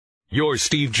Your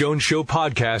Steve Jones Show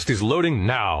podcast is loading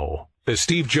now. The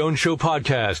Steve Jones Show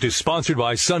podcast is sponsored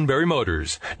by Sunbury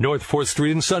Motors, North 4th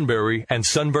Street in Sunbury, and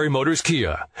Sunbury Motors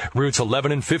Kia, routes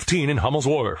 11 and 15 in Hummel's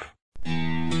Wharf.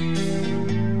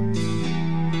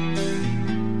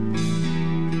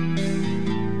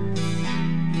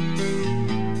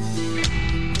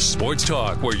 Sports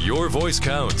talk where your voice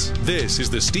counts. This is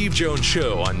the Steve Jones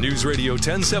Show on News Radio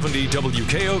 1070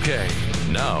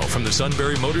 WKOK. Now from the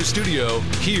Sunbury Motors Studio,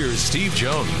 here's Steve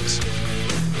Jones.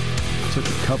 Took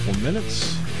a couple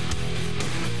minutes.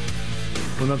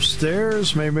 Went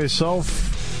upstairs, made myself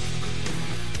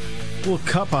a little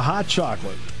cup of hot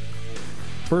chocolate.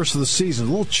 First of the season. A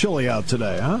little chilly out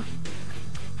today, huh?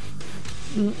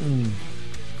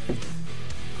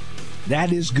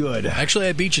 That is good. Actually,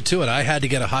 I beat you to it. I had to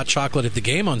get a hot chocolate at the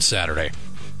game on Saturday.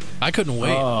 I couldn't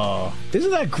wait. Oh,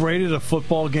 isn't that great at a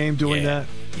football game doing that?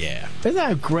 Yeah. Isn't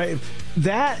that great?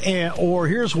 That or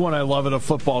here's one I love at a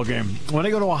football game. When I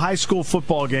go to a high school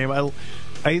football game, I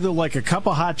either like a cup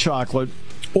of hot chocolate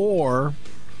or,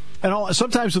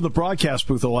 sometimes in the broadcast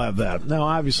booth they'll have that. Now,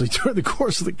 obviously, during the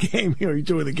course of the game, you're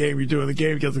doing the game, you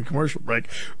get the commercial break.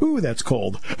 Ooh, that's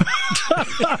cold.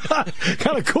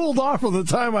 Kind of cooled off from the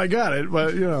time I got it,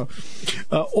 but,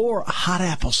 or hot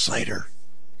apple cider.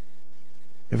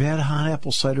 Have you had a hot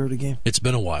apple cider at a game? It's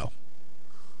been a while.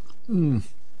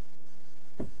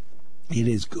 It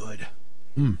is good.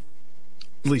 At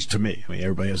least to me. I mean,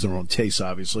 everybody has their own tastes,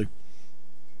 obviously.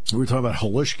 We were talking about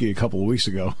Halushki a couple of weeks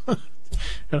ago.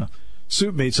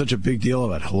 Soup made such a big deal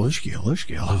about Halushki. I love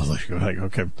Halushki. I'm like,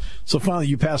 okay. So finally,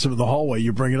 you pass him in the hallway,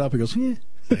 you bring it up, he goes, yeah.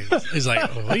 He's like,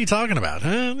 what are you talking about?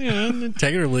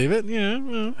 Take it or leave it.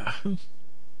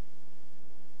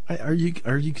 Are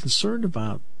you concerned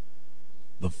about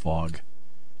the fog?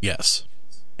 Yes.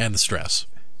 And the stress.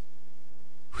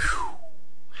 Whew.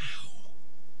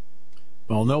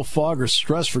 Well, no fog or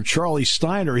stress for Charlie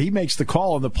Steiner. He makes the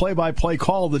call on the play-by-play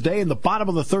call of the day in the bottom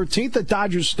of the 13th at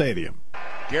Dodger Stadium.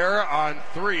 Guerra on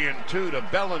 3-2 to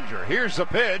Bellinger. Here's the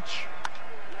pitch.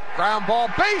 Ground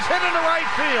ball, base hit into right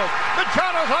field.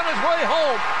 Machado's on his way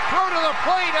home. Throw to the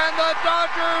plate, and the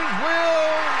Dodgers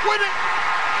will win it.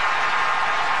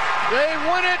 They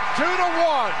win it 2-1,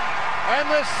 and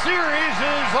the series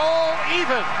is all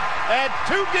even at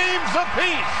 2 games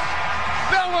apiece.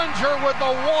 Bellinger with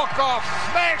the walk-off,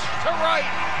 smash to right.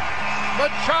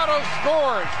 Machado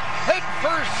scores. Head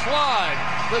first slide.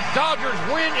 The Dodgers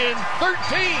win in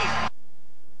 13.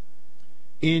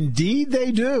 Indeed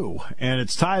they do. And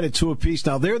it's tied at 2 apiece.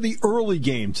 Now, they're the early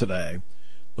game today.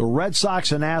 The Red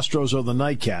Sox and Astros are the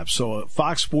nightcaps. So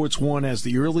Fox Sports 1 has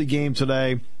the early game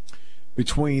today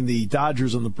between the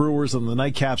Dodgers and the Brewers, and the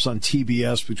nightcaps on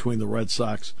TBS between the Red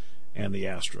Sox and the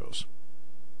Astros.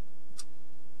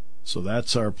 So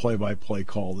that's our play-by-play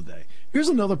call today. Here's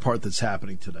another part that's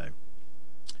happening today.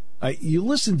 You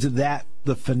listen to that,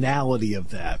 the finality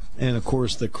of that, and, of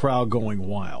course, the crowd going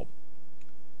wild.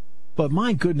 But,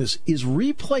 my goodness, is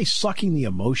replay sucking the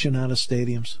emotion out of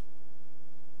stadiums?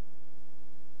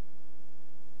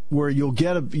 Where you'll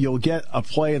get a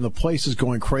play and the place is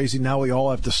going crazy, now we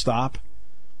all have to stop?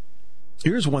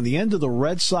 Here's one, the end of the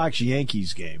Red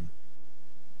Sox-Yankees game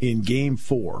in Game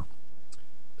 4.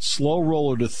 Slow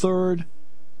roller to third.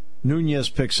 Nunez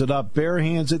picks it up,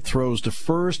 barehands it, throws to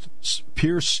first.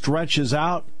 Pierce stretches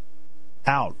out.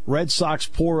 Red Sox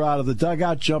pour out of the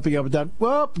dugout, jumping up and down.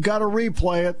 Whoop, got to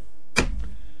replay it.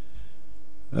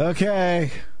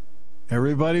 Okay.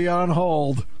 Everybody on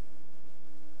hold.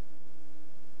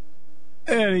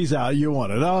 And he's out. You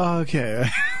want it. Oh, okay.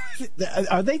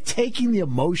 Are they taking the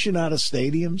emotion out of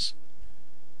stadiums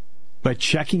by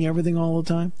checking everything all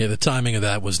the time? Yeah, the timing of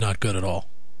that was not good at all.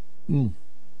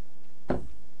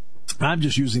 I'm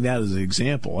just using that as an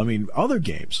example. I mean, other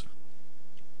games.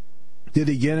 Did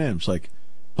he get in? It's like,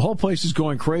 the whole place is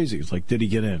going crazy. It's like, did he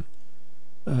get in?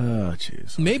 Oh,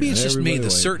 jeez. Maybe it's just me. The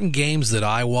certain games that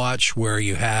I watch where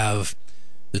you have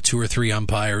the 2 or 3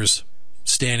 umpires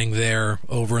standing there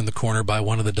over in the corner by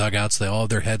one of the dugouts. They all have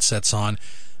their headsets on.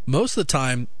 Most of the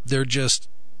time, they're just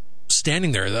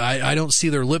standing there. I don't see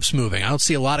their lips moving. I don't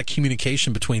see a lot of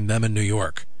communication between them and New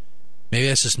York. Maybe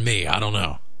that's just me. I don't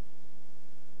know.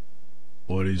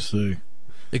 What do you see?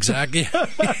 Exactly.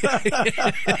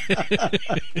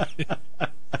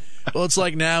 Well, it's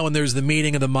like now when there's the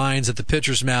meeting of the minds at the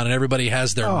pitcher's mound and everybody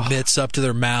has their mitts up to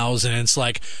their mouths, and it's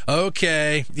like,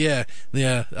 okay, yeah.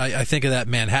 I think of that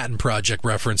Manhattan Project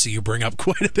reference that you bring up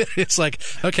quite a bit. It's like,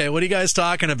 okay, what are you guys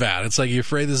talking about? It's like, you're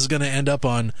afraid this is going to end up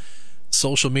on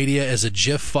social media as a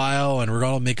GIF file and we're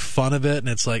going to make fun of it, and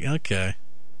it's like, okay.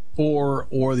 Or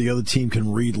the other team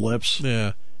can read lips.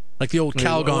 Yeah. Like the old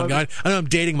Calgon guy. I know I'm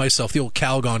dating myself. The old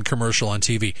Calgon commercial on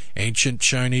TV. Ancient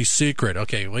Chinese secret.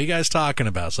 Okay, what are you guys talking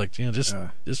about? It's like, just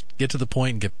get to the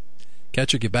point and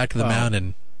get back to the mound.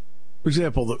 And for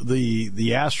example, the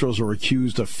Astros are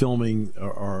accused of filming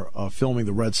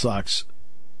the Red Sox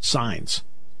signs.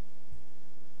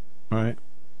 All right.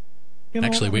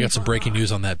 Actually, we got some breaking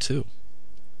news on that too.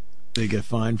 They get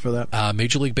fined for that?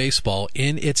 Major League Baseball,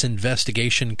 in its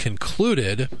investigation,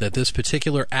 concluded that this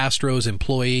particular Astros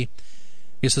employee,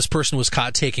 this person was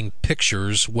caught taking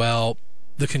pictures. Well,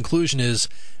 the conclusion is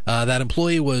that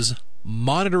employee was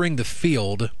monitoring the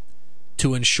field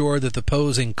to ensure that the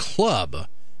opposing club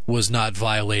was not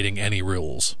violating any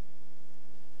rules.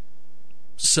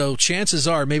 So chances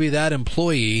are maybe that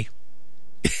employee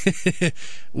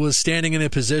was standing in a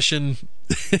position,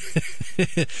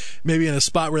 maybe in a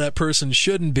spot where that person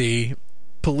shouldn't be,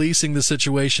 policing the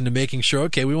situation and making sure,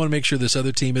 okay, we want to make sure this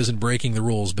other team isn't breaking the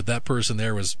rules, but that person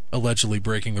there was allegedly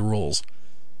breaking the rules.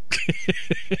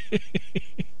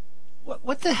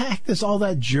 What the heck does all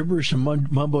that gibberish and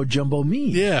mumbo jumbo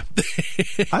mean? Yeah.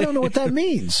 I don't know what that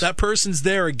means. That person's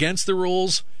there against the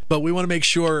rules, but we want to make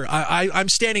sure, I'm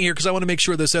standing here because I want to make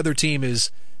sure this other team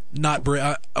is not.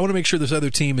 I want to make sure this other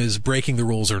team is breaking the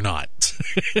rules or not.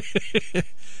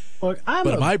 Look,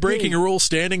 am I breaking a rule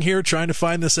standing here trying to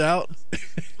find this out?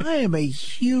 I am a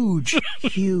huge,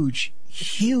 huge,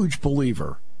 huge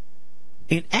believer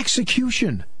in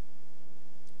execution.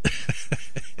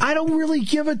 I don't really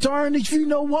give a darn if you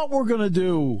know what we're going to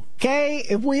do. Okay?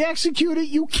 If we execute it,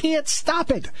 you can't stop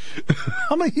it.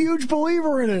 I'm a huge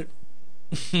believer in it.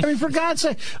 I mean, for God's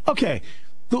sake. Okay,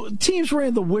 the teams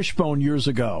ran the wishbone years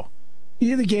ago.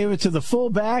 You either gave it to the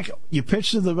fullback, you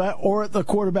pitched to the back, or the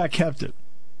quarterback kept it.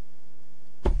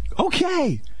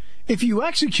 Okay. If you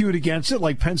execute against it,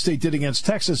 like Penn State did against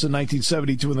Texas in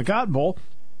 1972 in the Cotton Bowl,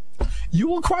 you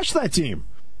will crush that team.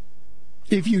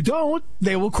 If you don't,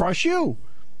 they will crush you.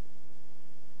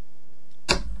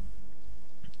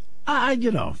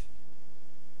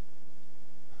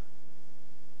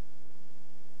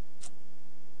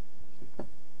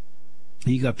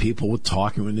 You got people with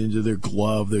talking into their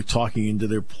glove. They're talking into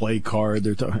their play card.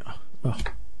 They're talking.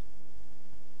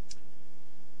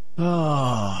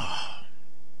 I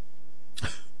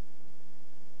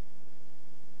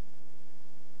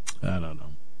don't know.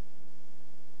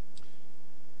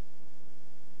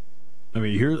 I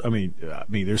mean,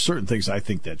 there's certain things I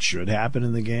think that should happen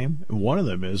in the game. And one of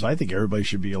them is I think everybody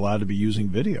should be allowed to be using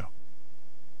video.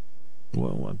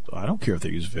 Well, I don't care if they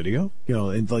use video.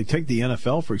 And like take the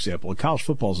NFL, for example. And college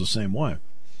football is the same way.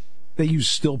 They use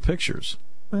still pictures.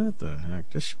 What the heck?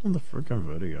 Just show them the freaking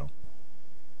video.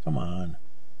 Come on.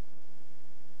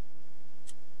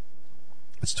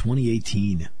 It's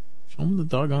 2018. Show them the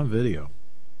doggone video.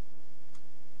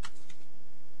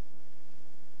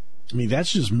 I mean,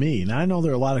 that's just me. And I know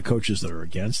there are a lot of coaches that are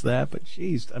against that, but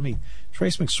geez, I mean,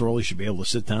 Trace McSorley should be able to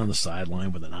sit down on the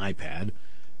sideline with an iPad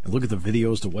and look at the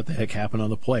videos to what the heck happened on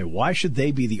the play. Why should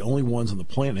they be the only ones on the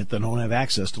planet that don't have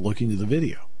access to looking to the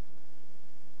video?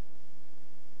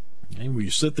 And when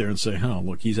you sit there and say,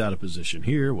 look, he's out of position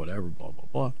here, whatever, blah, blah,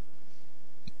 blah.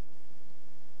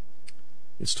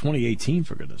 It's 2018,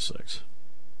 for goodness sakes.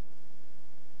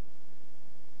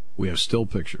 We have still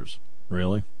pictures.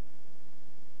 Really?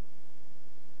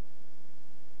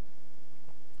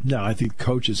 No, I think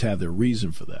coaches have their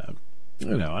reason for that.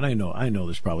 And I know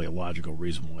there's probably a logical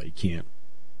reason why you can't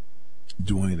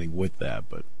do anything with that,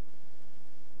 but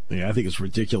yeah, I think it's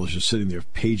ridiculous just sitting there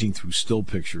paging through still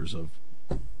pictures of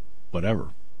whatever.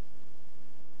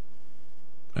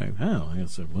 Like, I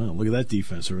said, well, look at that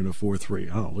defense. They're in a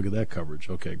 4-3. Oh, look at that coverage.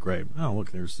 Okay, great. Oh,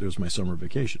 look, there's my summer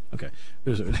vacation. Okay,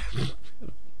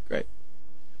 great.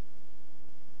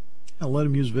 I'll let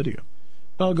them use video.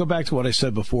 I'll go back to what I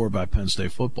said before about Penn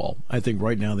State football. I think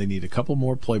right now they need a couple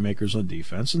more playmakers on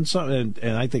defense, and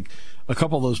I think a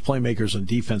couple of those playmakers on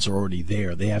defense are already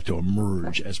there. They have to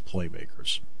emerge as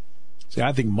playmakers. See,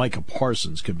 I think Micah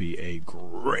Parsons could be a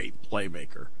great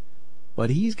playmaker,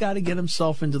 but he's got to get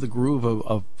himself into the groove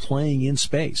of playing in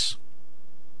space,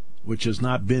 which has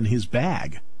not been his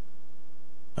bag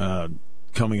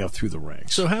coming up through the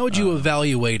ranks. So how would you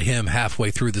evaluate him halfway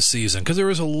through the season? Because there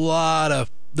was a lot of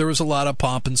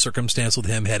pomp and circumstance with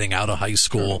him heading out of high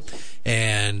school,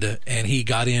 and he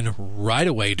got in right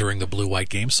away during the blue-white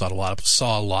game. Saw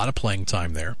a lot of playing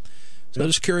time there. So I'm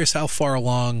just curious how far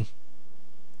along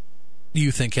do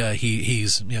you think he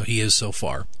is so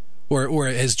far, or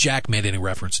has Jack made any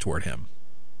reference toward him?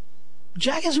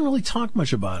 Jack hasn't really talked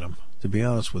much about him, to be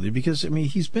honest with you, because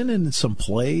he's been in some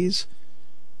plays,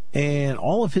 and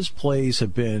all of his plays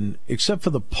have been, except for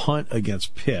the punt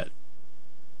against Pitt,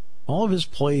 all of his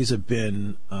plays have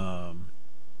been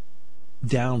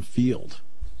downfield.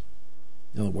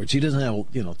 In other words, he doesn't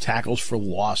have, tackles for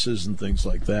losses and things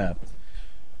like that.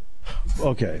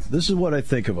 Okay, this is what I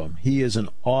think of him. He is an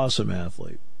awesome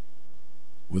athlete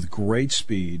with great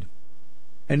speed,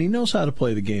 and he knows how to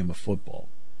play the game of football.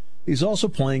 He's also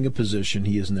playing a position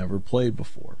he has never played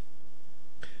before.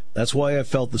 That's why I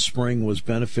felt the spring was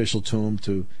beneficial to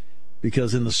him,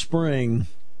 because in the spring,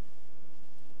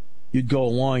 you'd go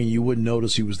along and you wouldn't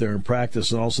notice he was there in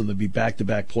practice, and all of a sudden there'd be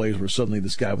back-to-back plays where suddenly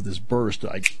this guy with this burst,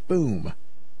 like, boom.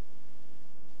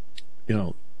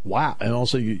 Wow. And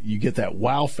also you get that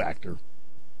wow factor.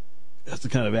 That's the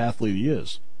kind of athlete he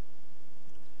is.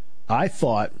 I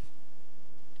thought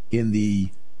in the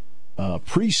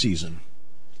preseason,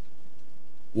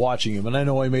 watching him, and I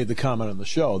know I made the comment on the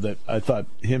show that I thought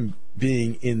him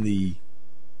being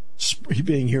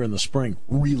here in the spring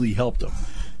really helped him.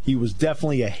 He was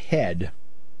definitely ahead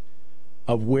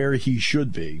of where he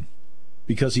should be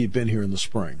because he had been here in the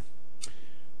spring.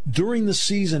 During the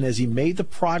season, as he made the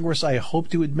progress I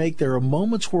hoped he would make, there are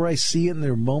moments where I see it and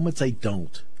there are moments I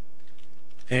don't.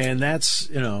 And that's,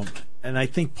 and I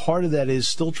think part of that is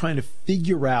still trying to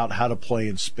figure out how to play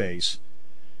in space.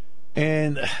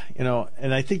 And,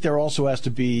 and I think there also has to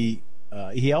be,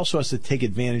 he also has to take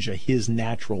advantage of his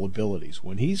natural abilities.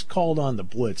 When he's called on the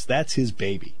blitz, that's his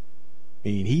baby. I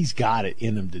mean, he's got it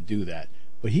in him to do that.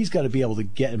 But he's got to be able to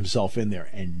get himself in there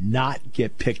and not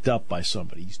get picked up by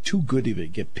somebody. He's too good of it to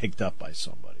get picked up by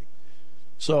somebody.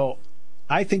 So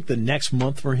I think the next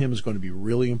month for him is going to be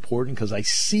really important because I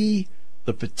see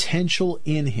the potential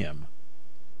in him.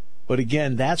 But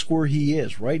again, that's where he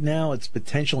is. Right now, it's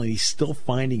potential, and he's still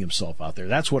finding himself out there.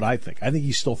 That's what I think. I think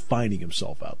he's still finding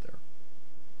himself out there.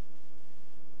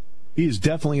 He is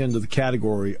definitely under the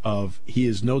category of he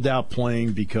is no doubt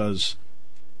playing because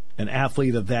an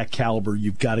athlete of that caliber,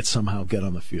 you've got to somehow get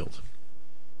on the field.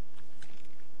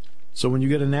 So when you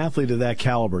get an athlete of that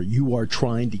caliber, you are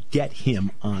trying to get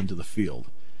him onto the field.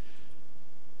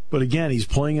 But again, he's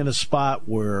playing in a spot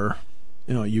where,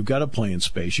 you've got to play in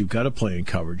space. You've got to play in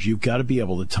coverage. You've got to be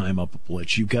able to time up a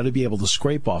blitz. You've got to be able to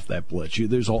scrape off that blitz.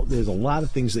 There's a lot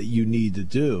of things that you need to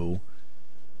do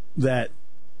that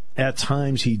at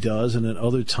times he does, and at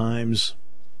other times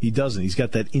he doesn't. He's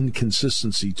got that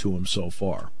inconsistency to him so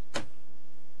far.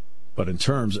 But in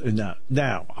terms,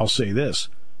 now I'll say this.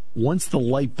 Once the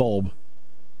light bulb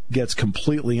gets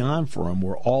completely on for him,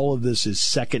 where all of this is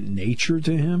second nature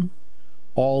to him,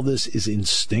 all this is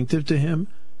instinctive to him,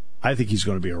 I think he's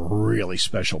going to be a really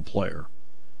special player.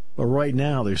 But right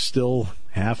now, they're still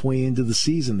halfway into the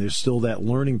season. There's still that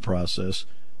learning process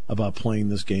about playing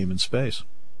this game in space.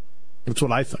 That's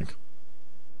what I think.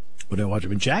 But I watch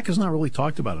him. And Jack has not really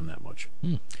talked about him that much.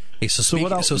 Hey,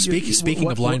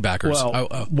 speaking of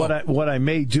linebackers, what I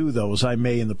may do though is I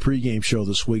may in the pregame show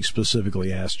this week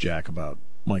specifically ask Jack about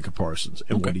Micah Parsons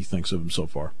and what he thinks of him so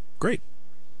far. Great.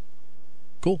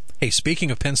 Cool. Hey, speaking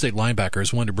of Penn State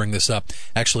linebackers, wanted to bring this up.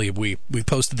 Actually, we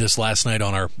posted this last night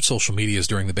on our social medias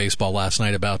during the baseball last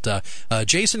night about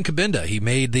Jason Kabinda. He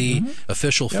made the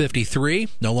official 53,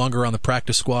 no longer on the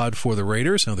practice squad for the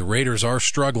Raiders. Now, the Raiders are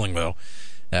struggling, though,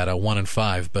 at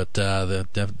 1-5, but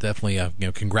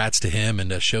definitely congrats to him,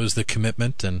 and shows the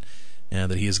commitment and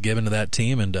that he has given to that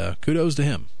team, and kudos to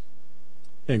him.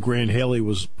 And Grant Haley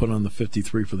was put on the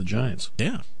 53 for the Giants.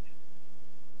 Yeah.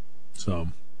 So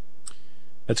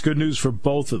that's good news for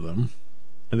both of them,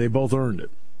 and they both earned it.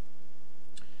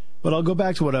 But I'll go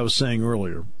back to what I was saying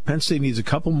earlier. Penn State needs a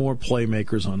couple more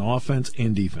playmakers on offense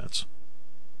and defense.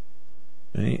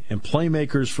 Okay? And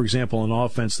playmakers, for example, on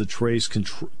offense that Trace can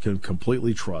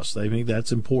completely trust. I think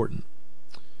that's important.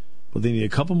 But they need a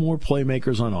couple more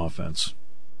playmakers on offense.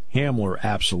 Hamler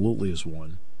absolutely is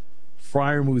one.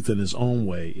 Freiermuth in his own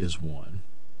way is one.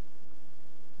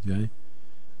 Okay?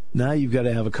 Now you've got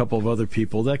to have a couple of other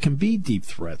people that can be deep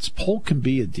threats. Polk can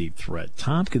be a deep threat.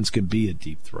 Tompkins can be a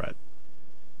deep threat.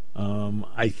 I'm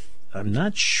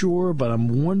not sure, but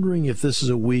I'm wondering if this is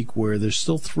a week where there's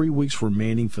still 3 weeks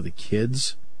remaining for the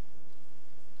kids.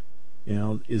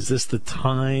 Is this the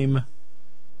time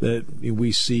that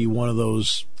we see one of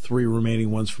those 3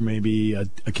 remaining ones for maybe a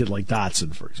kid like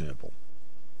Dotson, for example?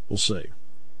 We'll see.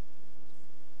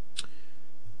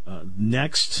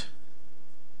 Next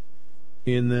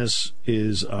in this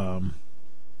is, and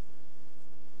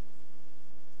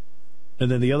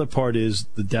then the other part is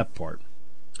the depth part.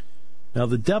 Now,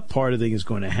 the depth part, I think, is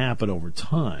going to happen over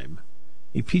time.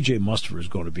 P.J. Mustipher is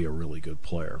going to be a really good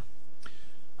player.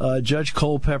 Judge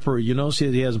Culpepper, see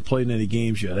that he hasn't played in any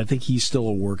games yet. I think he's still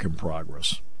a work in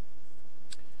progress.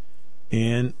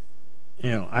 And,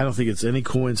 I don't think it's any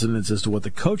coincidence as to what the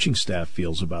coaching staff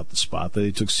feels about the spot that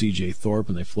they took C.J. Thorpe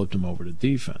and they flipped him over to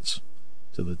defense,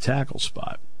 to the tackle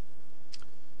spot.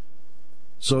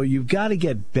 So you've got to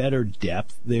get better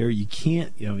depth there. You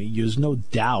can't, there's no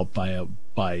doubt by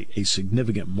a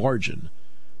significant margin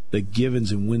that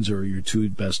Givens and Windsor are your two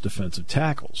best defensive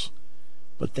tackles.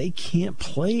 But they can't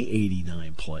play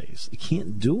 89 plays. They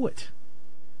can't do it.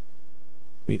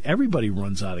 I mean, everybody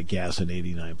runs out of gas in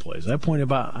 89 plays. I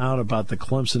pointed out about the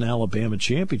Clemson-Alabama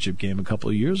championship game a couple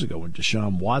of years ago when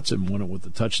Deshaun Watson won it with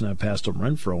the touchdown pass to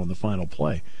Renfro in the final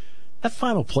play. That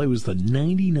final play was the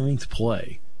 99th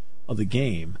play of the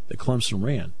game that Clemson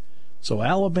ran. So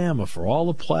Alabama, for all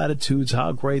the platitudes,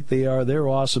 how great they are, they're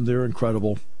awesome, they're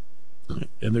incredible,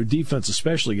 and their defense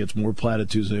especially gets more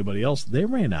platitudes than anybody else, they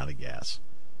ran out of gas.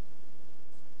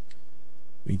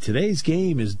 I mean, today's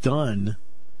game is done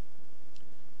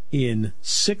in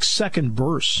 6-second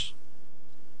bursts.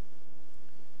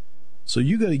 So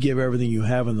you got to give everything you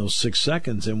have in those 6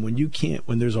 seconds, and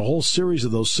when there's a whole series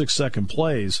of those 6-second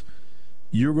plays,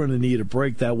 you're going to need a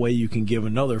break. That way you can give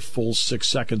another full 6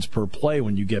 seconds per play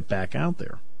when you get back out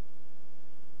there.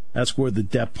 That's where the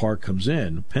depth part comes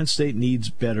in. Penn State needs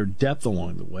better depth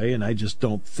along the way, and I just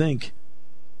don't think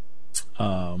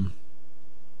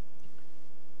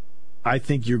I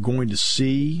think you're going to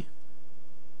see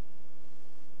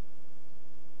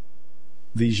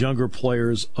these younger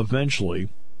players eventually,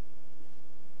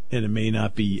 and it may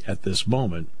not be at this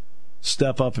moment,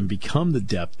 step up and become the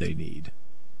depth they need.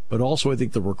 But also I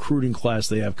think the recruiting class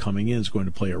they have coming in is going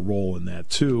to play a role in that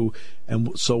too,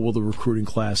 and so will the recruiting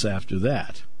class after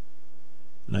that.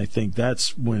 And I think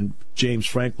that's when James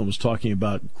Franklin was talking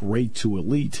about great to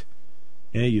elite.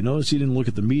 And you notice he didn't look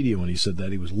at the media when he said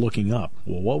that. He was looking up.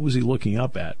 Well, what was he looking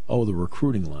up at? Oh, the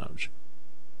recruiting lounge.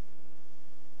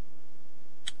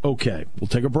 Okay, we'll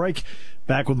take a break.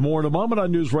 Back with more in a moment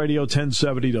on News Radio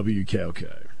 1070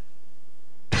 WKOK.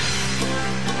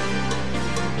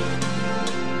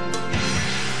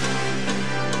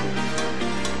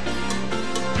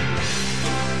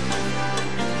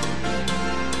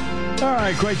 All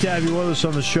right, great to have you with us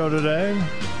on the show today.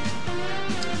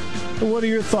 What are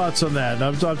your thoughts on that?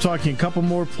 I'm talking a couple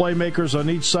more playmakers on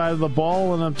each side of the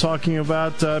ball, and I'm talking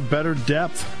about better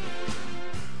depth.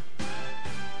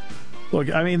 Look,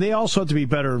 I mean, they also have to be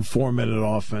better in 4-minute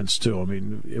offense, too. I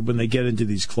mean, when they get into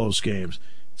these close games,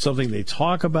 something they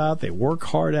talk about, they work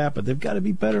hard at, but they've got to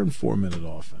be better in 4-minute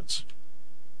offense.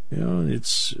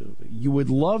 You would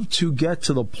love to get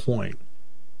to the point.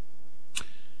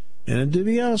 And to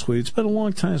be honest with you, it's been a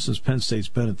long time since Penn State's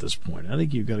been at this point. I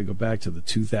think you've got to go back to the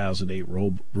 2008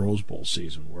 Rose Bowl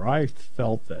season, where I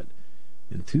felt that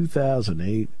in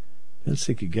 2008, Penn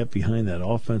State could get behind that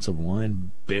offensive line,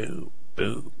 boom,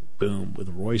 boom, boom, with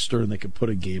Royster, and they could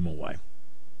put a game away.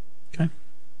 Okay?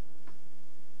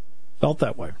 Felt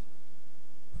that way.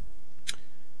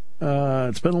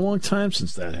 It's been a long time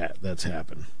since that's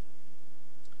happened.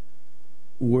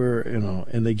 Where,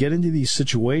 and they get into these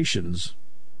situations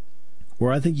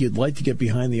where I think you'd like to get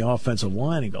behind the offensive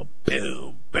line and go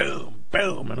boom, boom,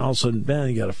 boom, and all of a sudden,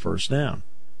 bang, you got a first down.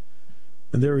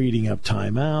 And they're eating up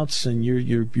timeouts, and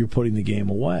you're putting the game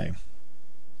away.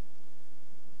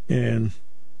 And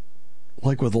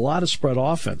like with a lot of spread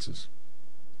offenses,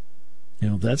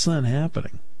 that's not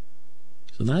happening.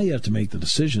 So now you have to make the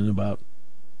decision about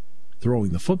throwing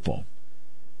the football.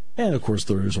 And, of course,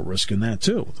 there is a risk in that,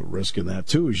 too. The risk in that,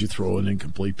 too, is you throw an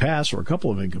incomplete pass or a couple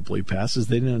of incomplete passes,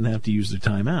 they didn't have to use their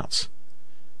timeouts.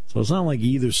 So it's not like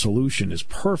either solution is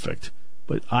perfect,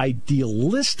 but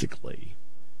idealistically,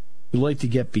 you'd like to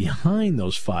get behind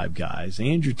those 5 guys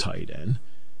and your tight end,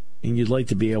 and you'd like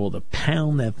to be able to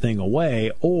pound that thing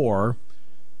away or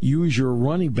use your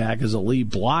running back as a lead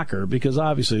blocker, because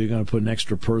obviously you're going to put an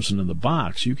extra person in the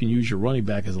box. You can use your running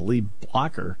back as a lead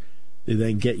blocker to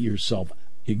then get yourself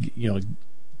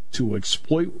to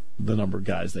exploit the number of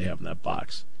guys they have in that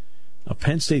box. Now,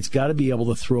 Penn State's got to be able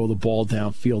to throw the ball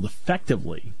downfield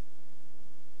effectively.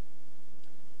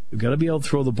 You've got to be able to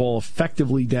throw the ball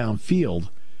effectively downfield,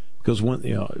 because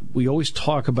we always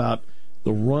talk about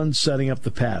the run setting up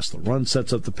the pass. The run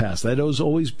sets up the pass. That has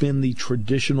always been the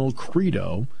traditional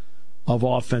credo of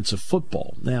offensive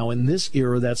football. Now, in this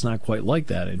era, that's not quite like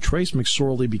that, and Trace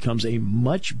McSorley becomes a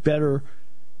much better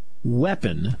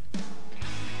weapon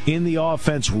in the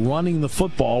offense running the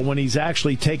football when he's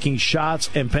actually taking shots,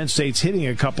 and Penn State's hitting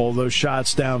a couple of those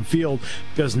shots downfield,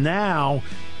 because now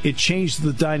it changed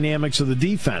the dynamics of the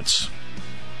defense.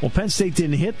 Well, Penn State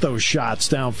didn't hit those shots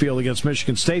downfield against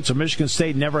Michigan State, so Michigan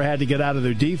State never had to get out of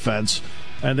their defense,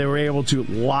 and they were able to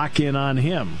lock in on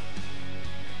him.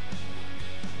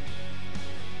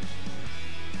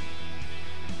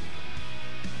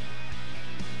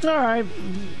 All right.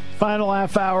 Final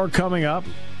half hour coming up.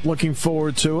 Looking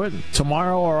forward to it.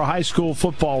 Tomorrow, our high school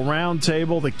football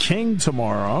roundtable. The King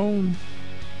tomorrow.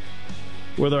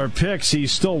 With our picks,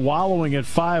 he's still wallowing at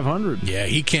 500. Yeah,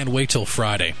 he can't wait till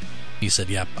Friday. He said,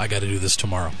 "Yep, I got to do this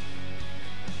tomorrow."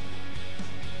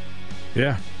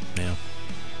 Yeah. Yeah.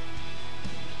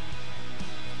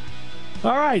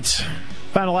 All right.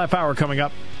 Final half hour coming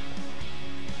up.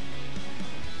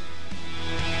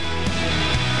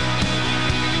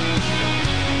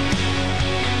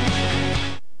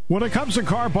 When it comes to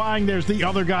car buying, there's the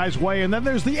other guy's way, and then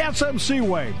there's the SMC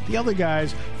way. The other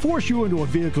guys force you into a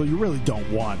vehicle you really don't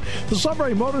want. The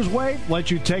Sunbury Motors way lets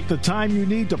you take the time you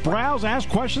need to browse, ask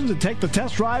questions, and take the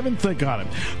test drive and think on it.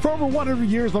 For over 100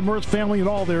 years, the Mertz family and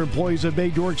all their employees have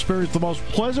made your experience the most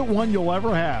pleasant one you'll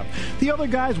ever have. The other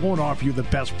guys won't offer you the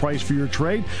best price for your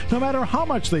trade, no matter how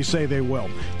much they say they will.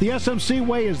 The SMC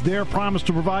way is their promise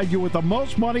to provide you with the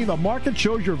most money the market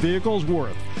shows your vehicle is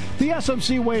worth. The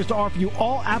SMC way is to offer you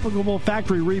all applicable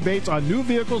factory rebates on new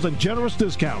vehicles and generous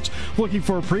discounts. Looking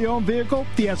for a pre-owned vehicle?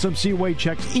 The SMC way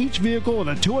checks each vehicle in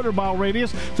a 200-mile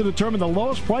radius to determine the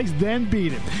lowest price, then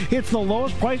beat it. It's the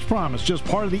lowest price promise, just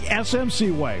part of the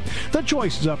SMC way. The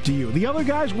choice is up to you, the other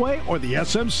guy's way or the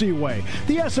SMC way.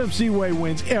 The SMC way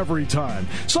wins every time.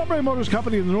 Sunbury Motors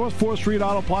Company in the North 4th Street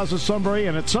Auto Plaza, Sunbury,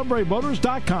 and at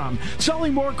sunburymotors.com.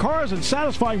 Selling more cars and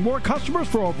satisfying more customers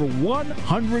for over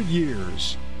 100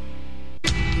 years.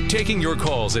 Taking your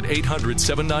calls at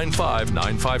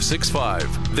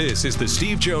 800-795-9565. This is the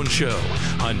Steve Jones Show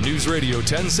on News Radio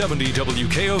 1070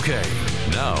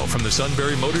 WKOK. Now from the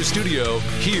Sunbury Motors Studio,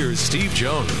 here's Steve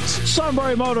Jones.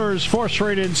 Sunbury Motors, 4th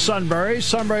Street in Sunbury.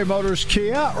 Sunbury Motors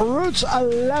Kia, routes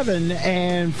 11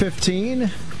 and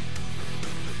 15.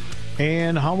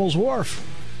 And Hummel's Wharf.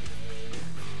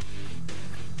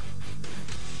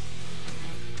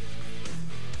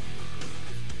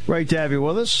 Great to have you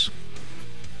with us.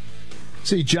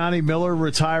 See Johnny Miller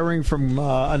retiring from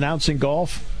announcing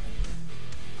golf.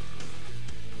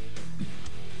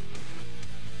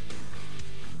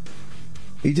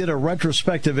 He did a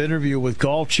retrospective interview with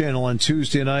Golf Channel on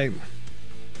Tuesday night,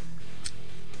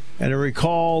 and he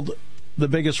recalled the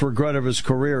biggest regret of his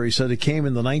career. He said it came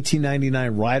in the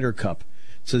 1999 Ryder Cup.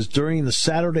 It says during the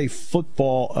Saturday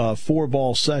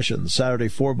four-ball session,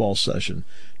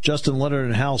 Justin Leonard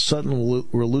and Hal Sutton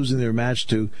were losing their match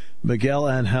to Miguel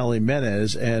Angel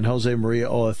Jimenez and Jose Maria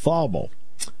Olazabal.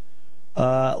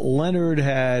 Leonard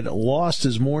had lost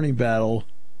his morning battle,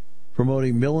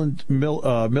 promoting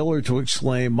Miller to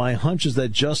exclaim, "My hunch is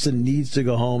that Justin needs to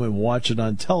go home and watch it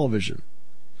on television."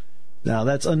 Now,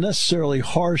 that's unnecessarily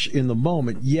harsh in the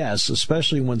moment, yes,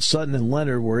 especially when Sutton and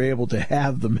Leonard were able to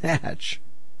have the match.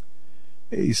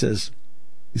 He says,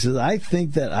 I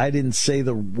think that I didn't say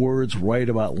the words right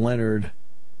about Leonard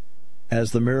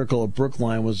as the miracle of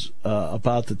Brookline was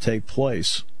about to take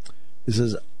place. He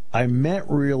says, I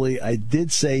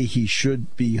did say he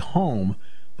should be home,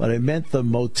 but I meant the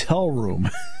motel room.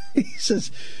 He says,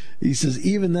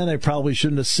 even then I probably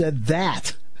shouldn't have said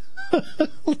that.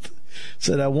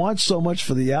 Said, I want so much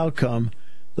for the outcome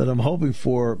that I'm hoping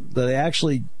for that I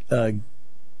actually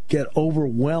get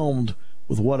overwhelmed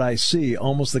with what I see,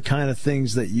 almost the kind of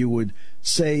things that you would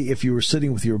say if you were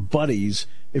sitting with your buddies,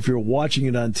 if you're watching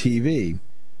it on TV.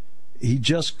 He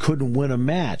just couldn't win a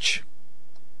match.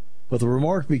 But the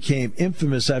remark became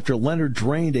infamous after Leonard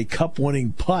drained a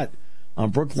cup-winning putt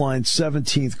on Brookline's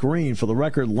 17th green. For the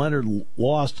record, Leonard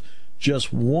lost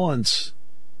just once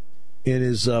in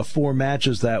his 4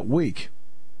 matches that week.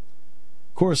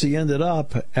 Of course, he ended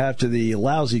up, after the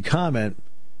lousy comment,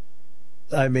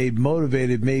 I made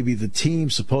motivated maybe the team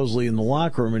supposedly in the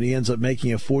locker room, and he ends up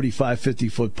making a 45,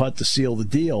 50-foot putt to seal the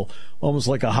deal, almost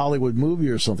like a Hollywood movie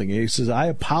or something. He says, I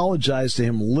apologized to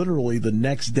him literally the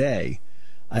next day.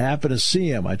 I happened to see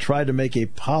him. I tried to make a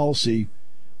policy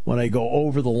when I go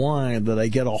over the line that I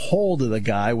get a hold of the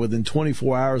guy within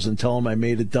 24 hours and tell him I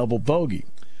made a double bogey.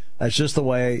 That's just the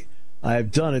way I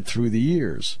have done it through the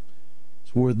years.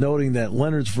 It's worth noting that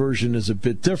Leonard's version is a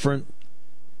bit different,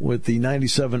 with the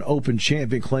 97 Open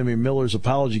champion claiming Miller's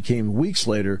apology came weeks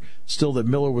later, still that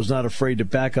Miller was not afraid to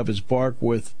back up his bark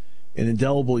with an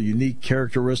indelible, unique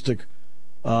characteristic,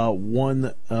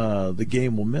 one the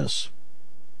game will miss.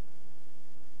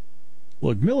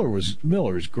 Look, Miller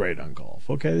is great on golf,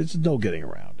 okay? There's no getting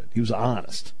around it. He was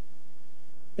honest.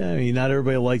 I mean, not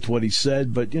everybody liked what he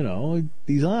said, but,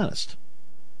 he's honest.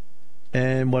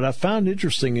 And what I found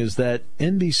interesting is that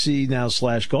NBC now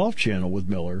 / Golf Channel with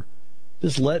Miller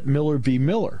just let Miller be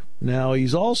Miller. Now,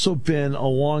 he's also been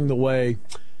along the way,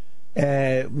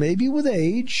 maybe with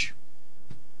age,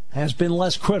 has been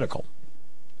less critical.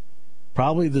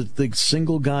 Probably the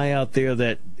single guy out there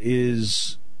that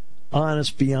is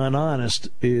honest beyond honest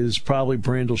is probably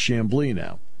Brandel Chamblee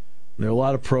now. There are a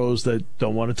lot of pros that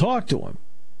don't want to talk to him.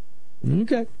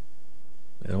 Okay.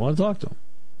 They don't want to talk to him.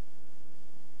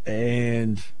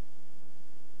 And,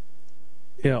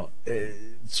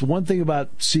 it's one thing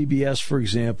about CBS, for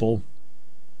example,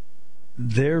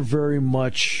 they're very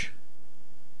much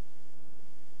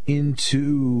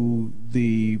into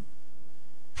the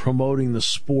promoting the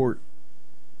sport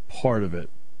part of it.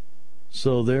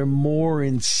 So they're more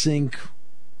in sync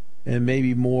and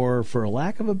maybe more, for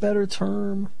lack of a better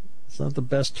term, it's not the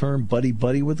best term,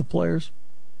 buddy-buddy with the players.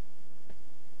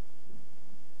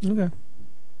 Okay.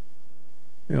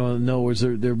 In other words,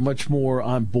 they're much more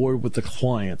on board with the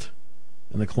client,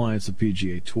 and the client's the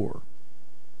PGA Tour.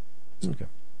 Okay.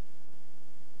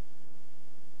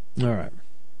 All right.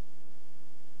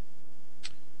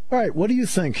 All right, what do you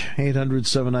think?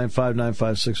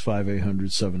 800-795-9565,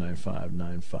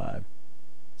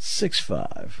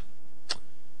 800-795-9565.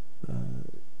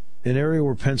 An area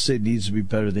where Penn State needs to be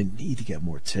better, they need to get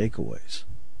more takeaways.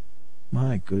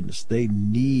 My goodness, they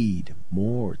need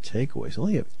more takeaways. They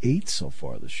only have 8 so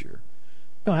far this year.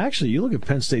 No, actually, you look at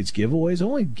Penn State's giveaways, they're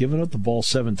only giving up the ball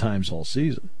 7 times all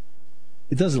season.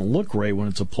 It doesn't look great when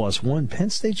it's a +1. Penn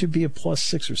State should be a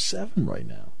 +6 or 7 right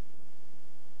now.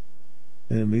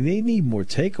 I mean, they need more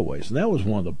takeaways. And that was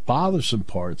one of the bothersome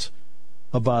parts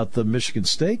about the Michigan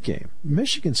State game.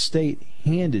 Michigan State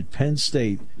handed Penn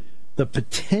State the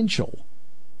potential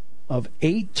of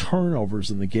 8 turnovers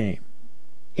in the game.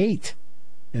 8.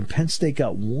 And Penn State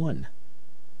got 1.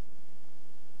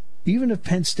 Even if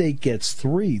Penn State gets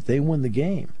 3, they win the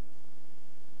game.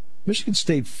 Michigan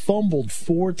State fumbled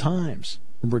 4 times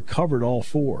and recovered all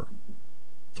 4.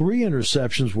 3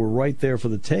 interceptions were right there for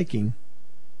the taking.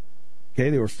 Okay,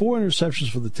 there were 4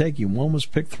 interceptions for the taking. 1 was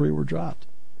picked, 3 were dropped.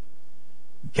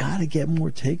 Got to get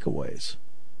more takeaways.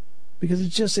 Because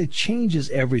it changes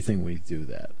everything when you do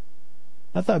that.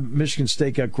 I thought Michigan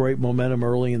State got great momentum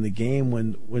early in the game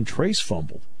when Trace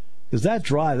fumbled. Because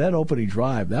that opening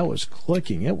drive, that was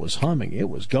clicking, it was humming, it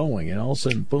was going, and all of a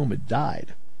sudden, boom, it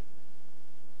died.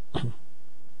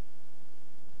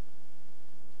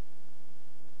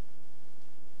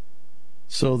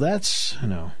 So that's,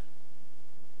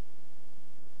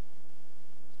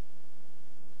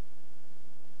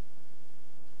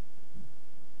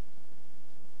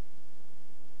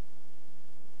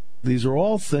 these are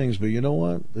all things, but you know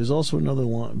what? There's also another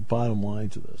bottom line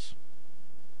to this.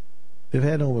 They've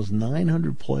had almost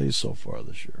 900 plays so far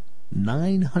this year.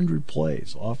 900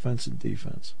 plays, offense and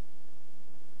defense.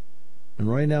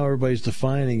 And right now everybody's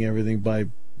defining everything by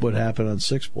what happened on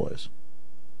 6 plays.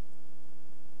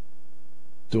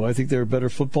 Do I think they're a better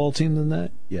football team than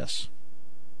that? Yes.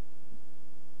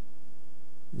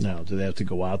 Now, do they have to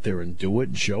go out there and do it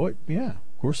and show it? Yeah,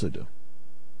 of course they do.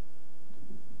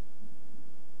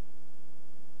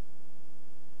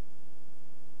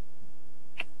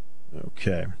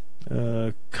 Okay.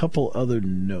 A couple other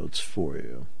notes for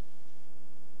you.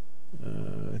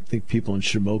 I think people in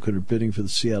Shamokin are bidding for the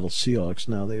Seattle Seahawks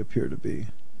now. They appear to be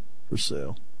for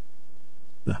sale.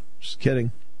 No, just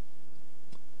kidding.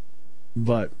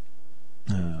 But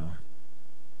it's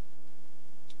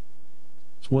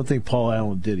one thing Paul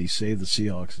Allen did. He saved the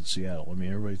Seahawks in Seattle. I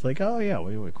mean, everybody's like, oh, yeah,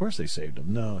 well, of course they saved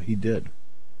them. No, he did.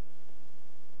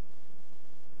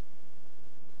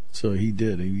 So he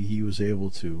did. He was able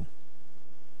to.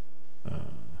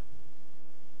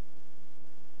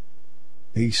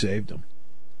 He saved them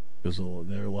because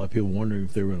there are a lot of people wondering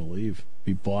if they were going to leave,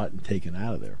 be bought and taken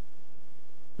out of there.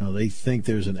 Now they think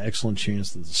there's an excellent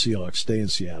chance that the Seahawks stay in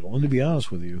Seattle. And to be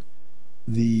honest with you,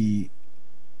 the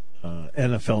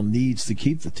NFL needs to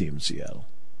keep the team in Seattle.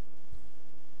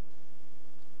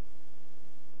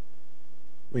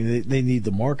 I mean, they need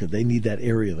the market. They need that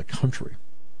area of the country.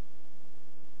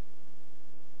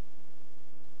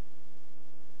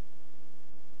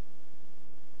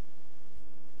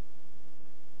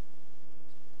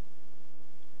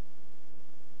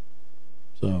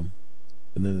 So,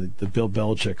 and then the Bill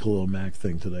Belichick, Khalil Mack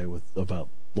thing today about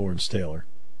Lawrence Taylor.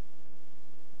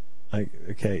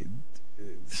 Okay,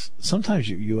 sometimes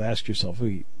you ask yourself,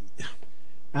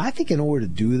 I think in order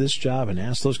to do this job and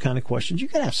ask those kind of questions, you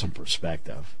got to have some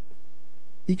perspective.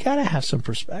 You got to have some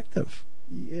perspective.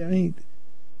 I mean,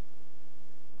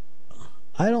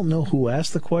 I don't know who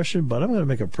asked the question, but I'm going to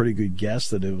make a pretty good guess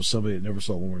that it was somebody that never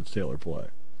saw Lawrence Taylor play.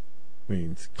 I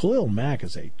mean, Khalil Mack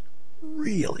is a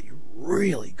really,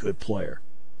 really good player,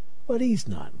 but he's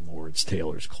not in Lawrence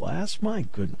Taylor's class. My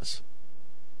goodness.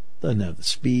 Doesn't have the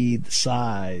speed, the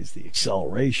size, the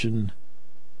acceleration,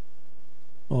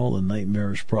 all the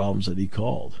nightmarish problems that he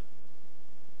called.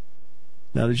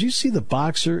 Now, did you see the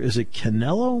boxer? Is it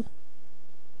Canelo?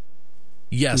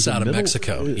 Yes, out of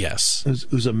Mexico. Yes.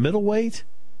 Who's a middleweight?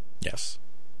 Yes.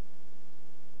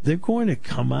 They're going to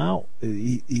come out.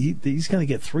 He's going to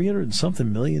get $300 and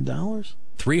something million.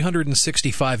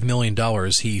 $365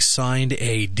 million. He signed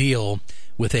a deal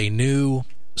with a new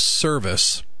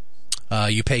service.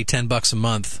 You pay $10 a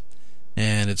month,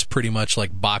 and it's pretty much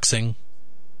like boxing.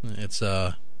 It's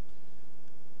a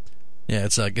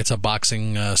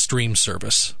boxing stream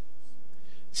service.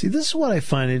 See, this is what I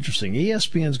find interesting.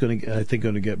 ESPN's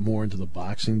going to get more into the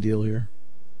boxing deal here.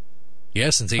 Yeah,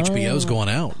 since HBO's going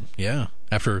out. Yeah,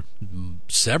 after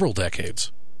several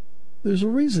decades. There's a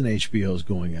reason HBO's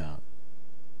going out.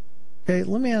 Okay,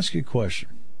 let me ask you a question.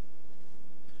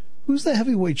 Who's the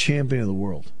heavyweight champion of the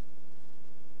world?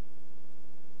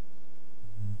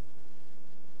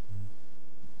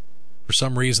 For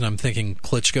some reason, I'm thinking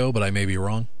Klitschko, but I may be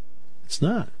wrong. It's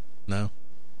not. No.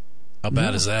 How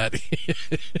bad is that?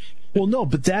 Well, no,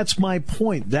 but that's my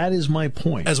point. That is my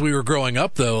point. As we were growing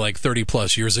up, though, like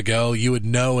 30-plus years ago, you would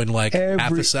know in like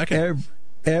half a second.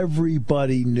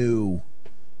 Everybody knew.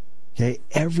 Okay,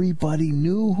 everybody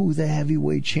knew who the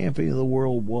heavyweight champion of the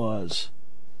world was.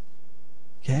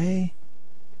 Okay?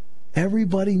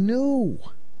 Everybody knew.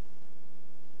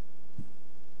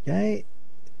 Okay?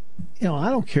 You know, I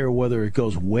don't care whether it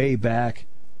goes way back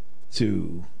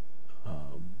to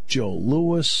Joe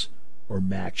Louis or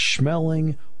Max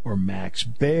Schmeling or Max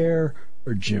Baer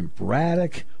or Jim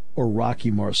Braddock or Rocky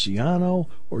Marciano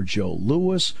or Joe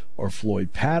Louis or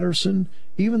Floyd Patterson.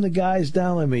 Even the guys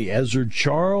down, Ezzard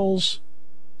Charles,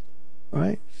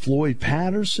 right? Floyd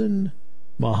Patterson,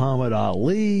 Muhammad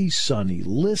Ali, Sonny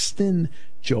Liston,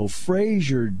 Joe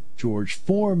Frazier, George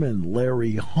Foreman,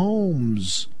 Larry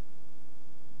Holmes.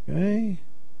 Okay?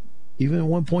 Even at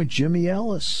one point, Jimmy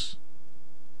Ellis,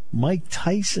 Mike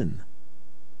Tyson.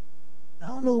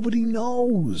 Now nobody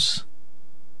knows.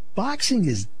 Boxing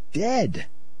is dead.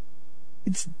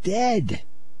 It's dead.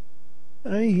 I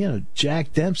mean,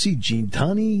 Jack Dempsey, Gene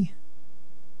Tunney,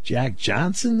 Jack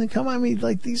Johnson.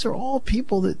 These are all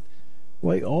people that,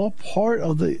 all part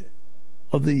of the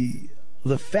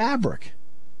fabric.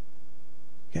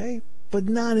 Okay, but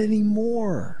not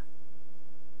anymore.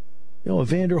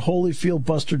 Evander Holyfield,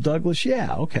 Buster Douglas,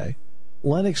 yeah, okay.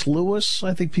 Lennox Lewis,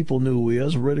 I think people knew who he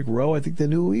was. Riddick Rowe, I think they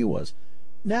knew who he was.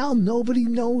 Now nobody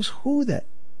knows who the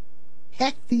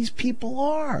heck these people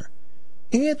are.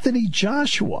 Anthony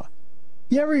Joshua.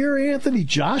 You ever hear Anthony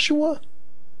Joshua?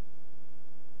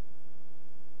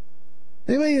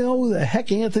 Anybody know who the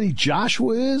heck Anthony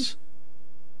Joshua is?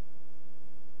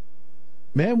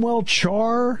 Manuel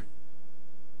Char?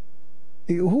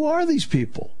 Who are these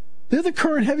people? They're the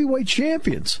current heavyweight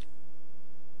champions.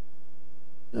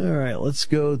 All right, let's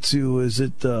go to, is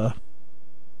it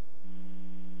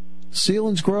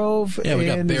Selinsgrove? Yeah, we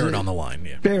got Barrett on the line.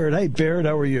 Yeah. Barrett, hey, Barrett,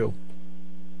 how are you?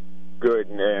 Good,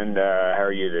 and how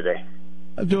are you today?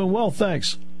 I'm doing well,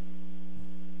 thanks.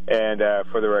 And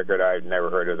for the record, I've never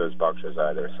heard of those boxers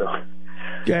either. So,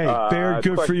 hey, Barrett,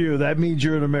 good for you. That means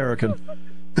you're an American.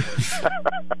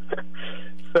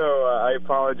 So I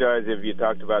apologize if you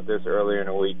talked about this earlier in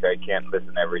the week. I can't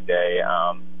listen every day.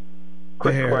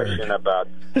 Quick question about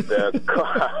the.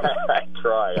 I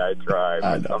try.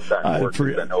 But sometimes work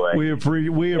gets in the way.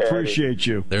 We appreciate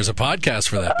you. There's a podcast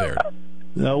for that, Barrett.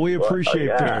 No, we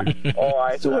appreciate Barrett.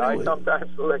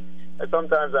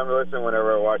 Sometimes I'm listening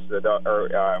whenever I watch the dog, or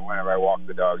whenever I walk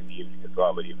the dog in the evening as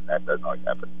well. But even that doesn't always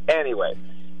happen. Anyway,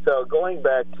 so going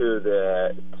back to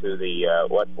the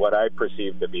what I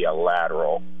perceive to be a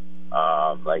lateral,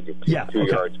 like two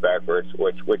yards backwards,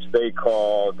 which they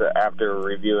called, after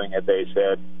reviewing it, they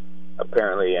said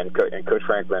apparently, and Coach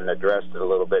Franklin addressed it a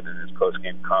little bit in his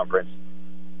post-game conference.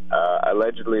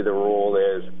 Allegedly, the rule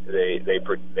is they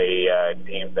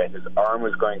deemed that his arm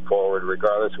was going forward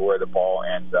regardless of where the ball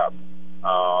ends up.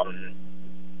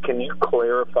 Can you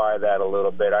clarify that a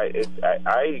little bit?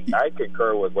 I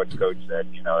concur with what Coach said.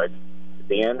 At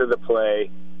the end of the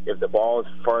play, if the ball is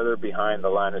farther behind the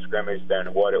line of scrimmage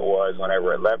than what it was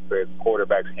whenever it left the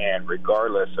quarterback's hand,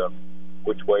 regardless of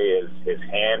which way his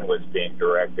hand was being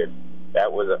directed, that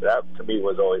to me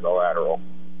was always a lateral.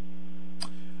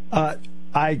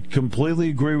 I completely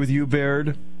agree with you,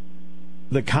 Baird.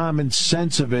 The common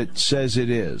sense of it says it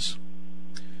is.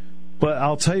 But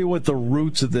I'll tell you what the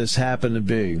roots of this happen to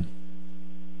be.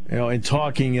 In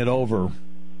talking it over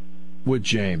with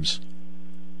James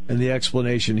and the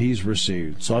explanation he's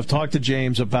received. So I've talked to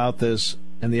James about this,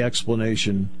 and the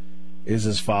explanation is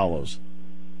as follows.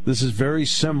 This is very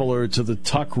similar to the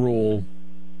tuck rule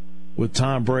with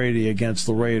Tom Brady against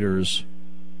the Raiders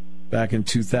back in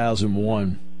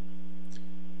 2001.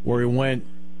 where he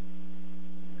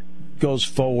goes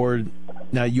forward.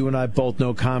 Now, you and I both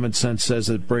know common sense says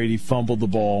that Brady fumbled the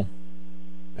ball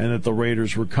and that the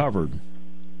Raiders recovered.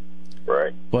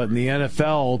 Right. But in the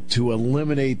NFL, to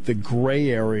eliminate the gray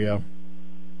area,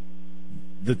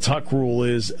 the tuck rule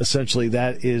is essentially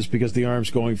that is because the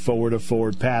arm's going forward, a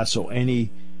forward pass. So any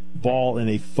ball in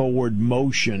a forward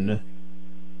motion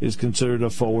is considered a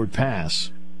forward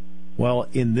pass. Well,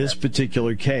 in this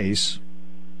particular case,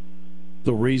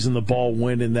 the reason the ball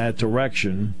went in that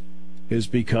direction is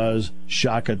because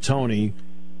Shaka Toney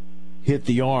hit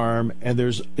the arm, and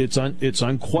it's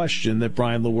unquestioned that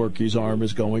Brian Lewerke's arm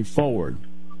is going forward.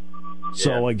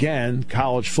 So again,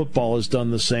 college football has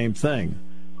done the same thing.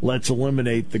 Let's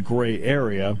eliminate the gray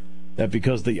area that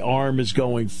because the arm is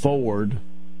going forward,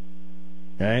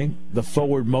 okay, the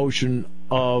forward motion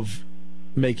of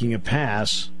making a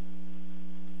pass,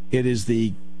 it is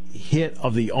the hit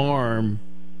of the arm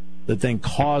that then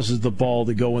causes the ball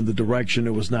to go in the direction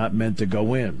it was not meant to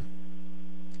go in.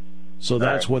 So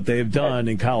that's what they've done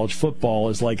in college football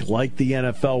is like the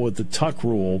NFL with the tuck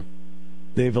rule,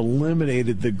 they've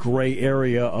eliminated the gray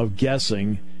area of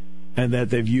guessing, and that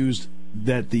they've used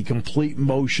that the complete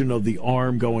motion of the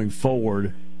arm going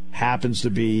forward happens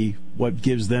to be what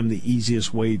gives them the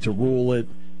easiest way to rule it,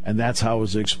 and that's how it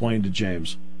was explained to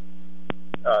James.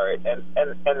 All right, and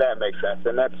that makes sense,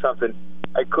 and that's something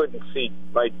I couldn't see.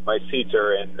 My seats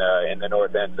are in the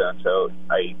north end zone, so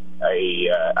I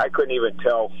couldn't even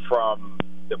tell from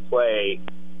the play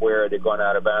where they're going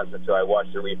out of bounds until I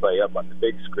watched the replay up on the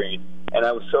big screen, and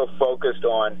I was so focused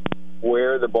on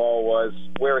where the ball was,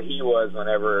 where he was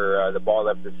whenever the ball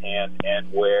left his hand,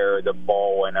 and where the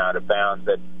ball went out of bounds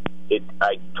that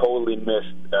I totally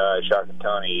missed Shaka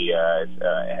Toney's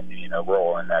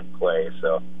role in that play.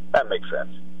 So that makes sense.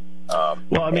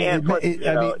 Well, I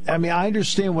mean, I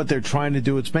understand what they're trying to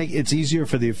do. It's easier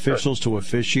for the officials to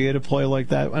officiate a play like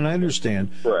that, and I understand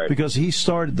because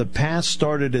the pass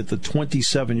started at the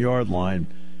 27-yard line.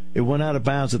 It went out of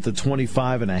bounds at the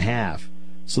 25.5.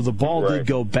 So the ball did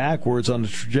go backwards on the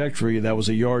trajectory that was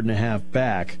 1.5 yards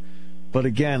back. But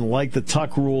again, like the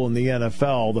tuck rule in the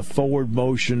NFL, the forward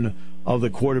motion of the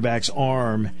quarterback's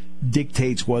arm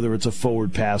dictates whether it's a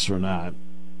forward pass or not.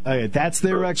 Okay, that's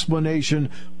their explanation.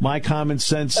 My common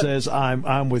sense says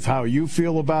I'm with how you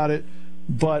feel about it.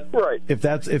 But if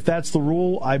that's the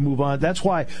rule, I move on. That's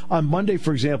why on Monday,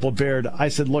 for example, Baird, I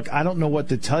said, look, I don't know what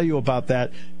to tell you about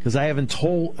that because I haven't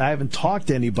talked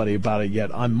to anybody about it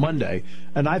yet on Monday.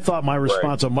 And I thought my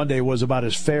response on Monday was about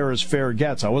as fair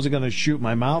gets. I wasn't going to shoot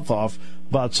my mouth off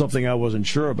about something I wasn't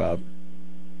sure about.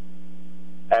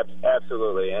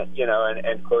 Absolutely, and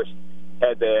of course,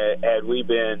 had we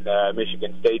been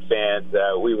Michigan State fans,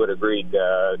 we would have agreed,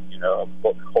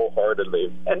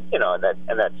 wholeheartedly, and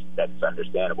that's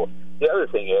understandable. The other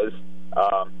thing is,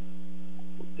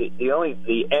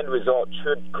 the end result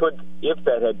could, if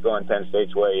that had gone Penn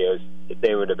State's way, is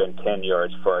they would have been 10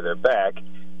 yards farther back.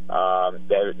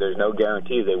 There's no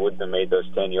guarantee they wouldn't have made those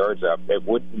 10 yards up. It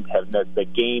wouldn't have. The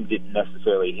game didn't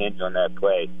necessarily hinge on that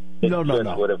play. It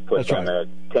would have put them in a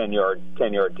 10 yard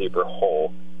deeper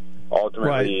hole.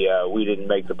 Ultimately, we didn't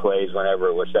make the plays whenever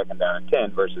it was 2nd down and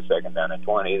 10 versus 2nd down and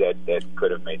 20. That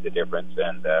could have made the difference,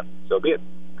 and so be it.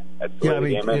 That's the way the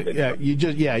game ended.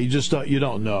 You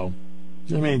don't know.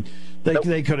 I mean,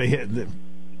 they could have hit.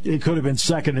 It could have been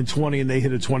 2nd and 20, and they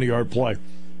hit a 20-yard play.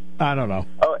 I don't know.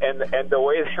 Oh, and the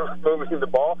way they were moving the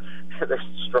ball, there's a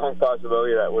strong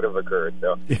possibility that would have occurred.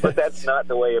 So, but that's not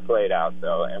the way it played out.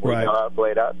 So, and we know how it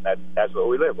played out. That's what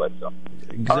we live with. So,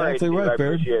 exactly right, I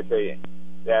appreciate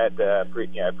I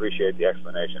appreciate the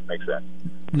explanation. Makes sense.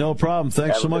 No problem.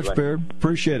 Thanks so much, Baird.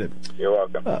 Appreciate it. You're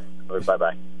welcome.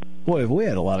 Bye-bye. Boy, we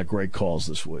had a lot of great calls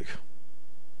this week.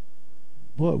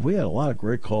 We had a lot of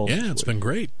great calls. Yeah, it's been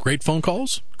great. Great phone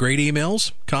calls, great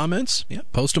emails, comments. Yeah,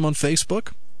 post them on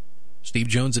Facebook. Steve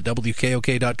Jones at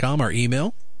WKOK.com, our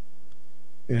email.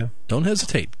 Yeah. Don't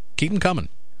hesitate. Keep them coming.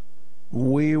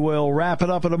 We will wrap it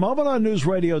up in a moment on News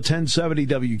Radio 1070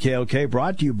 WKOK,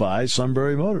 brought to you by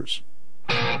Sunbury Motors.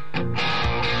 I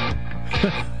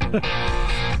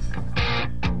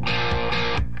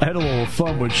had a little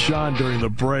fun with Sean during the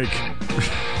break.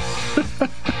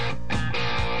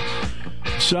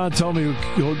 Sean told me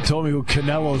who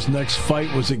Canelo's next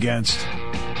fight was against.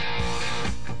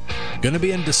 Going to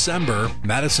be in December,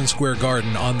 Madison Square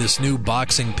Garden, on this new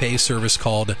boxing pay service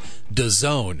called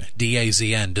DAZN,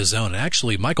 D-A-Z-N, DAZN.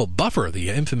 Actually, Michael Buffer, the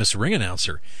infamous ring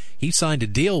announcer, he signed a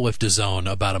deal with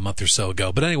DAZN about a month or so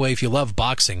ago. But anyway, if you love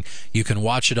boxing, you can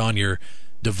watch it on your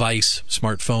device,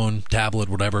 smartphone, tablet,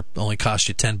 whatever. Only costs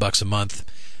you $10 a month.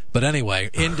 But anyway,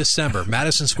 in December,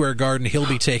 Madison Square Garden, he'll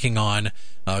be taking on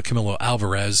Canelo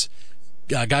Alvarez,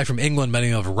 a guy from England by the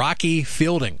name of Rocky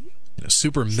Fielding, in a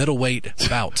super middleweight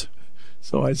bout.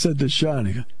 So I said to Sean,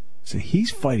 I said,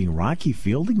 he's fighting Rocky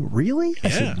Fielding? Really? I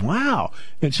said, wow.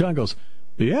 And Sean goes,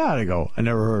 yeah. And I go, I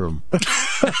never heard of him.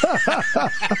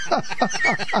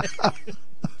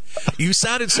 You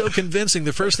sounded so convincing.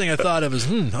 The first thing I thought of is,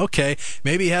 okay,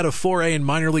 maybe he had a foray in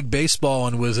minor league baseball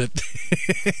and was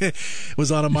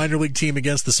on a minor league team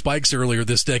against the Spikes earlier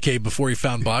this decade before he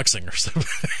found boxing or something.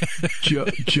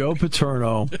 Joe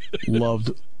Paterno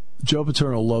loved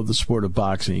the sport of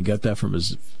boxing. He got that from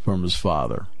his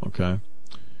father. Okay,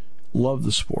 loved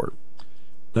the sport.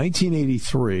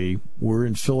 1983, we're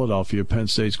in Philadelphia. Penn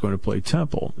State's going to play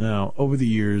Temple. Now, over the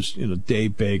years,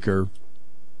 Dave Baker,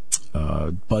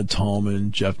 Bud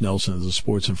Tallman, Jeff Nelson as the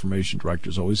sports information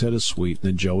directors always had a suite.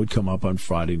 And then Joe would come up on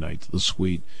Friday night to the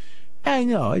suite.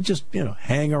 And, I'd just,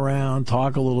 hang around,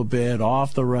 talk a little bit,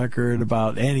 off the record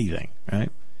about anything,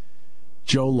 right?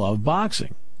 Joe loved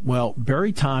boxing. Well,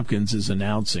 Barry Tompkins is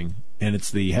announcing, and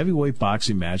it's the heavyweight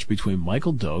boxing match between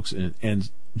Michael Dokes and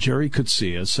Jerry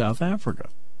Coetzee, South Africa.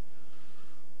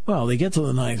 Well, they get to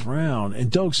the 9th round,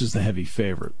 and Dokes is the heavy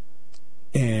favorite.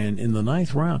 And in the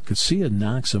 9th round, Coetzee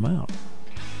knocks him out.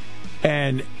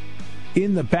 And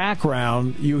in the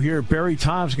background, you hear Barry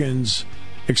Tompkins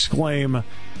exclaim,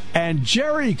 and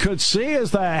Jerry Coetzee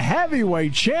is the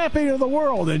heavyweight champion of the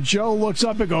world. And Joe looks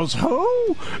up and goes,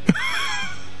 who?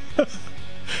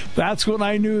 That's when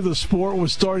I knew the sport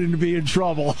was starting to be in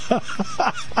trouble.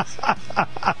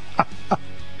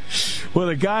 When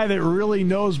a guy that really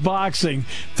knows boxing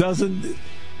doesn't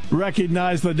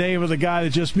recognize the name of the guy that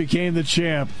just became the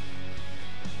champ.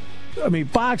 I mean,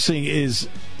 boxing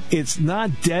it's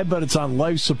not dead, but it's on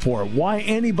life support. Why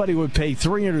anybody would pay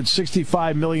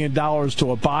 $365 million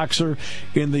to a boxer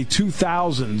in the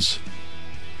 2000s,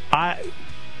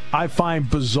 I find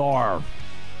bizarre.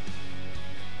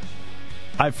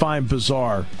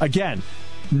 Again,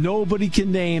 nobody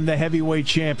can name the heavyweight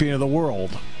champion of the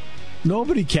world.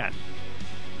 Nobody can.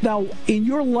 Now, in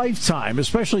your lifetime,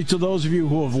 especially to those of you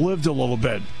who have lived a little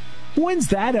bit, when's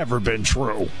that ever been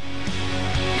true?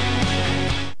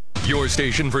 Your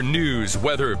station for news,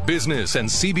 weather, business, and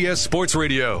CBS Sports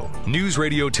Radio. News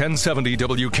Radio 1070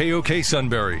 WKOK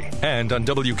Sunbury and on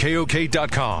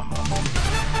WKOK.com.